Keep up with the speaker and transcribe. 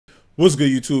What's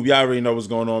good, YouTube? Y'all already know what's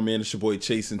going on, man. It's your boy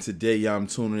Chase, and today I'm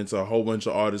tuning into a whole bunch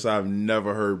of artists I've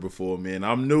never heard before, man.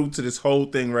 I'm new to this whole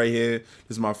thing right here.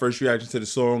 This is my first reaction to the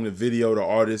song, the video, the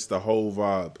artist, the whole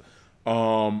vibe.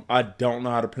 I don't know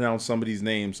how to pronounce some of these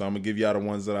names, so I'm gonna give y'all the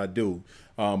ones that I do.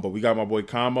 But we got my boy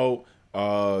Kamo,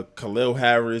 Khalil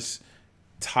Harris,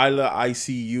 Tyler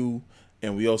ICU,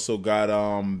 and we also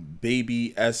got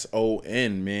baby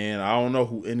S.O.N, man. I don't know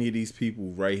who any of these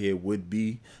people right here would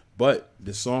be. But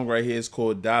the song right here is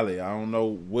called Dalie. I don't know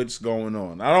what's going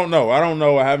on. I don't know.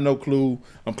 I have no clue.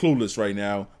 I'm clueless right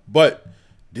now. But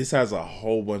this has a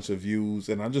whole bunch of views,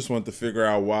 and I just wanted to figure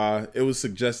out why. It was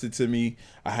suggested to me.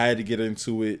 I had to get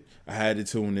into it. I had to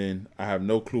tune in. I have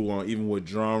no clue on even what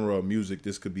genre of music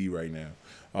this could be right now.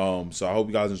 So I hope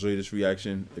you guys enjoy this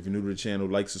reaction. If you're new to the channel,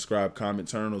 like, subscribe, comment,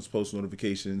 turn on those post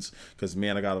notifications. Because,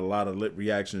 man, I got a lot of lit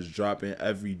reactions dropping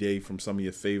every day from some of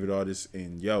your favorite artists.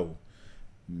 And, yo,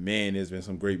 man, there's been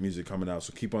some great music coming out.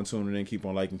 So keep on tuning in, keep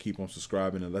on liking, keep on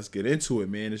subscribing, and let's get into it,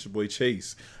 man. It's your boy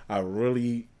Chase. I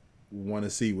really want to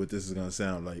see what this is going to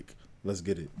sound like. Let's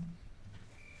get it.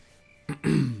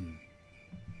 I'm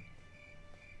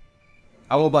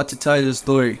about to tell you the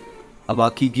story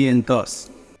about Kiki and Thus.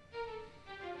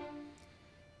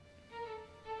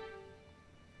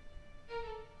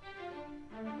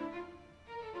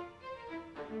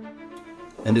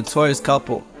 A notorious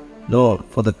couple known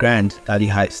for the grand Dalie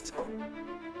heist.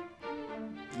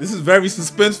 This is very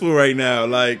suspenseful right now.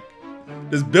 Like,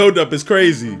 this build-up is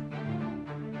crazy.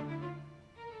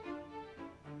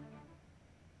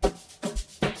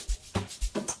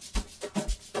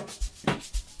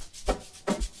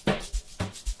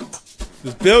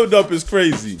 This build-up is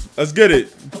crazy. Let's get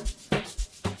it.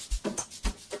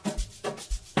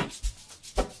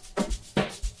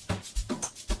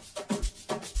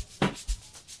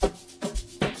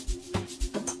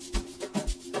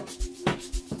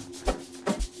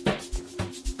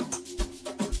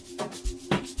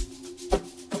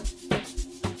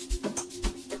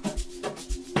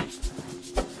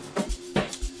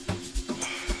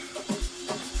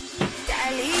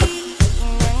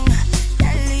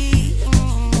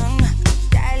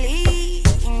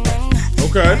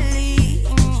 Okay.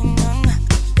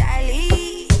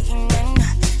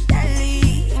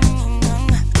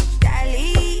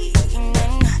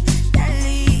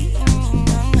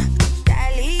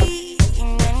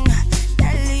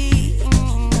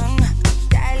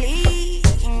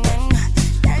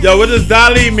 Yo, what does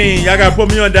Dalie mean? Y'all gotta put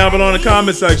me on down below in the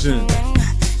comment section.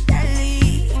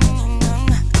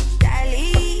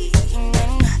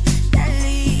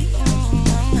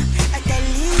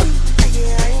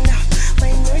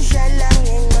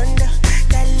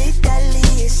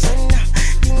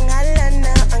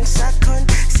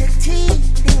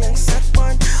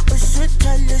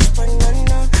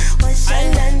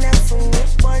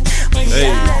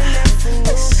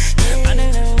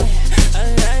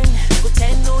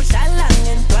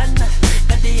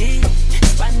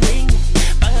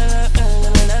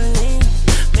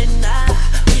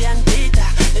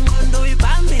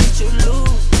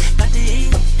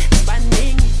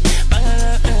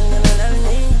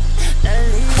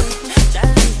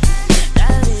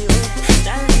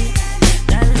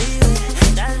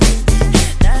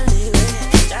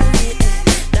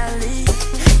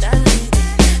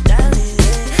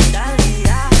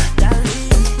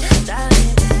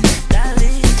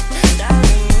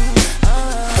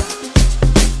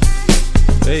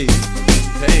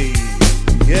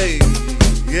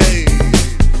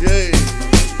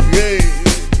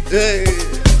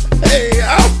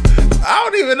 I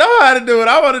don't even know how to do it.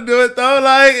 I want to do it though.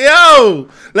 Like, yo,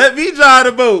 let me drive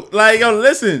the boat. Like, yo,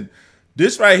 listen,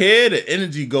 this right here, the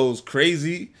energy goes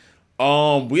crazy.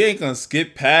 We ain't gonna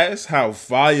skip past how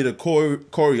fire the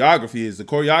choreography is. The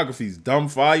choreography is dumb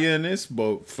fire in this,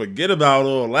 but forget about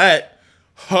all that.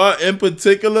 Her in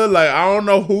particular, like, I don't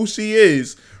know who she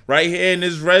is right here in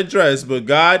this red dress, but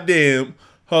goddamn,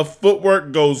 her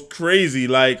footwork goes crazy.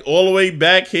 Like, all the way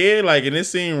back here, like in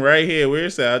this scene right here, where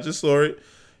it's at, I just saw it.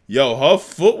 Yo, her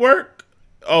footwork,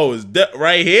 oh, is that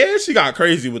right here? She got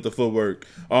crazy with the footwork.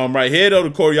 Right here though, the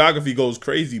choreography goes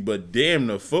crazy, but damn,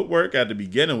 the footwork at the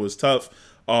beginning was tough.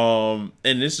 And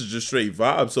this is just straight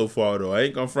vibe so far though. I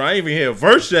ain't gonna even hear a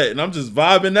verse yet, and I'm just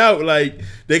vibing out. Like,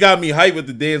 they got me hyped with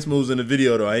the dance moves in the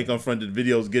video though. I ain't gonna front, the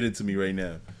video's getting to me right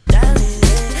now.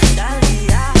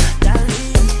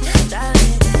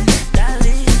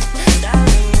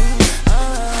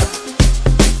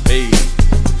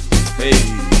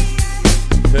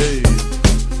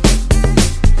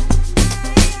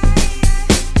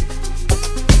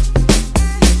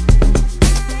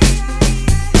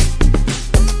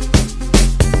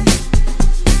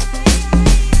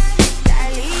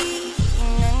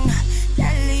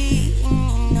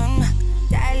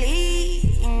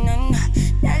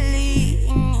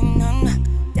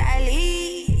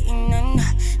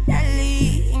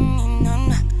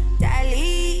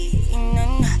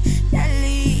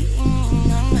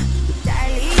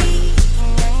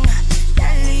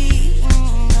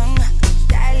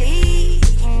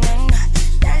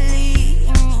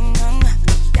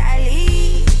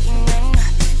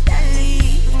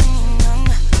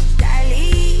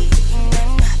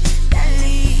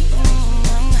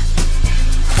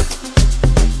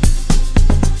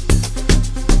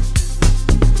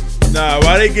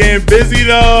 they getting busy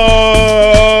though.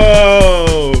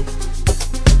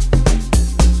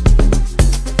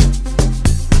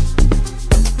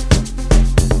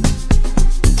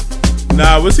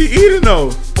 Nah, what's he eating though?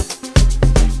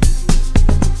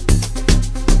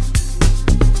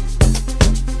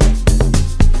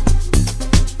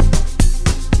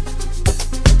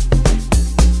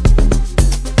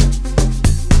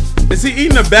 Is he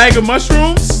eating a bag of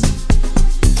mushrooms?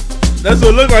 That's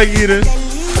what it look like eating.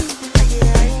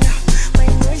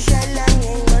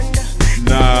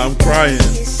 Nah, I'm crying.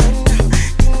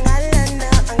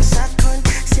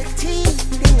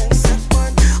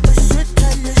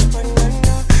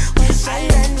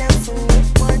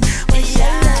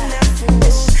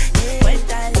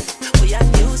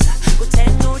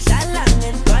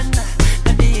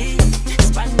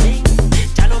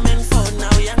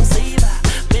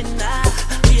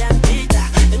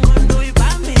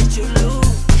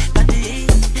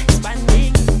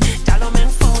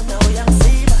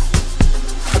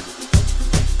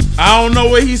 I don't know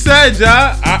what he said,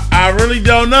 y'all. I really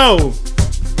don't know.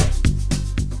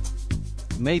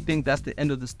 You may think that's the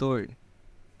end of the story,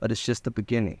 but it's just the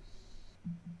beginning.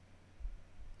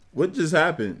 What just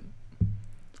happened?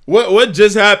 What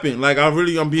just happened? Like,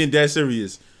 I'm being dead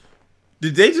serious.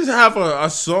 Did they just have a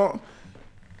song?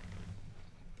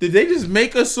 Did they just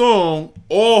make a song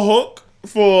all hook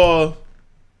for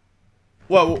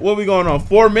what we going on?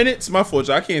 4 minutes? My fault,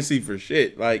 y'all. I can't see for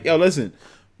shit. Like, yo, listen.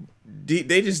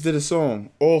 They just did a song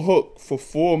all hook for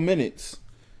 4 minutes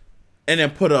and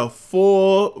then put a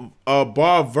full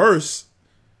bar verse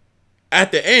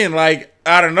at the end, like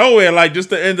out of nowhere, like just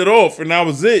to end it off, and that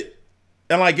was it.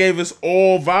 And like gave us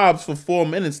all vibes for 4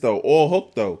 minutes though, all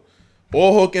hook though,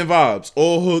 all hook and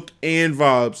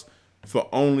vibes for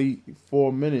only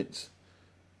 4 minutes.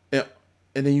 And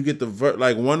then you get the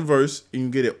like one verse and you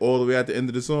get it all the way at the end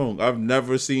of the song. I've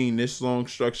never seen this song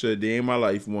structure a day in my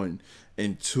life. 1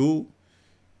 and 2.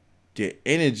 The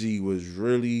energy was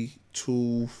really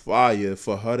too fire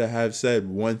for her to have said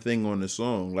one thing on the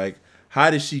song. Like, how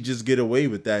did she just get away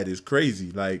with that? Is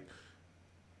crazy. Like,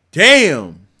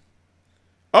 damn.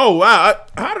 Oh, wow.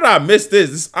 How did I miss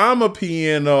this? I'm a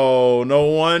piano. No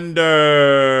wonder.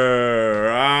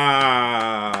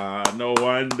 No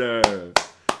wonder.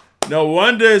 No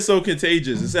wonder it's so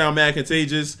contagious. It sound mad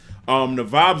contagious. The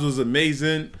vibes was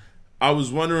amazing. I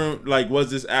was wondering, like, was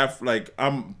this like,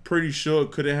 I'm pretty sure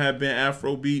it couldn't have been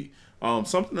Afrobeat.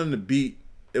 Something on the beat,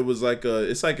 it was like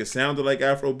it's like it sounded like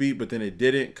Afrobeat, but then it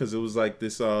didn't, because it was like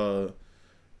this, I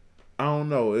don't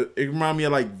know. It reminded me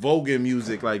of like Vogan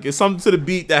music. Like, it's something to the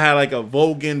beat that had like a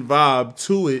Vogan vibe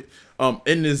to it,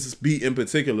 in this beat in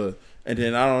particular. And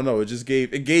then I don't know,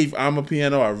 it gave I'm a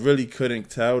Piano. I really couldn't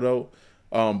tell though.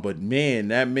 But man,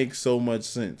 that makes so much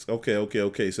sense.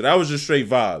 Okay. So that was just straight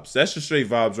vibes. That's just straight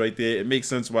vibes right there. It makes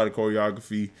sense why the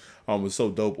choreography was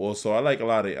so dope also. I like a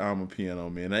lot of I'm a Piano,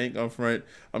 man. I ain't gonna front.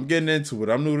 I'm getting into it.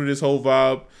 I'm new to this whole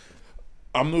vibe.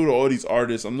 I'm new to all these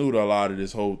artists. I'm new to a lot of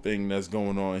this whole thing that's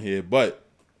going on here. But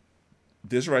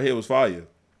this right here was fire.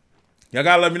 Y'all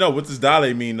gotta let me know, what does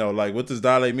Dalie mean though? Like, what does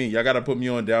Dalie mean? Y'all gotta put me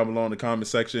on down below in the comment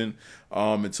section.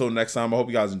 Until next time, I hope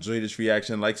you guys enjoyed this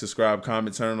reaction. Like, subscribe,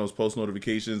 comment, turn on those post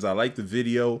notifications. I like the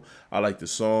video. I like the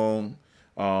song.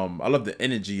 I love the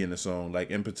energy in the song.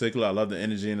 Like, in particular, I love the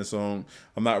energy in the song.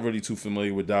 I'm not really too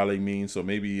familiar with Dalie means, so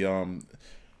maybe it'll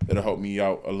help me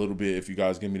out a little bit if you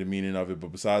guys give me the meaning of it.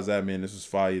 But besides that, man, this was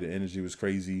fire. The energy was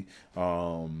crazy.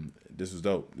 This was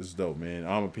dope. This is dope, man.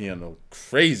 I'm a Piano.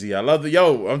 Crazy. I love the,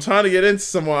 I'm trying to get into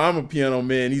some more I'm a Piano,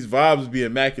 man. These vibes be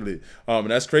immaculate. And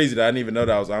that's crazy that I didn't even know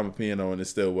that was I'm a Piano, and it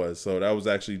still was. So that was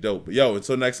actually dope. But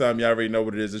until next time, y'all already know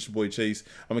what it is. It's your boy Chase.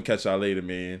 I'm gonna catch y'all later,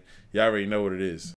 man. Y'all already know what it is.